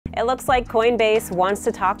It looks like Coinbase wants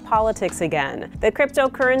to talk politics again. The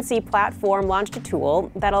cryptocurrency platform launched a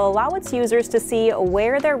tool that'll allow its users to see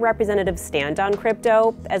where their representatives stand on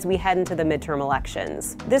crypto as we head into the midterm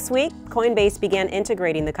elections. This week, Coinbase began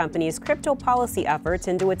integrating the company's crypto policy efforts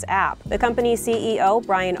into its app. The company's CEO,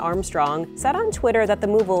 Brian Armstrong, said on Twitter that the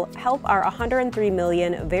move will help our 103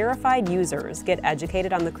 million verified users get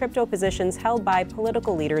educated on the crypto positions held by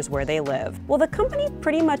political leaders where they live. Well, the company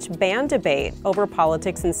pretty much banned debate over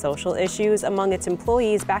politics and social issues among its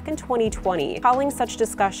employees back in 2020, calling such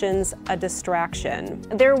discussions a distraction.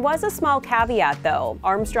 There was a small caveat, though.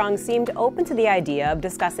 Armstrong seemed open to the idea of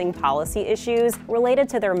discussing policy issues related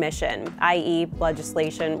to their mission, i.e.,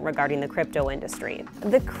 legislation regarding the crypto industry.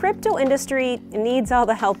 The crypto industry needs all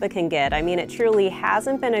the help it can get. I mean, it truly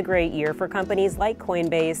hasn't been a great year for companies like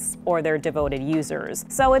Coinbase or their devoted users.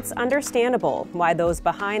 So it's understandable why those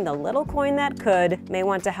behind the little coin that could may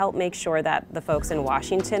want to help make sure that the folks in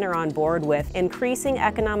Washington are on board with increasing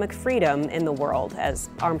economic freedom in the world, as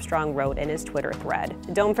Armstrong wrote in his Twitter thread.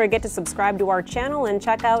 Don't forget to subscribe to our channel and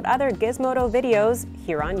check out other Gizmodo videos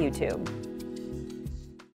here on YouTube.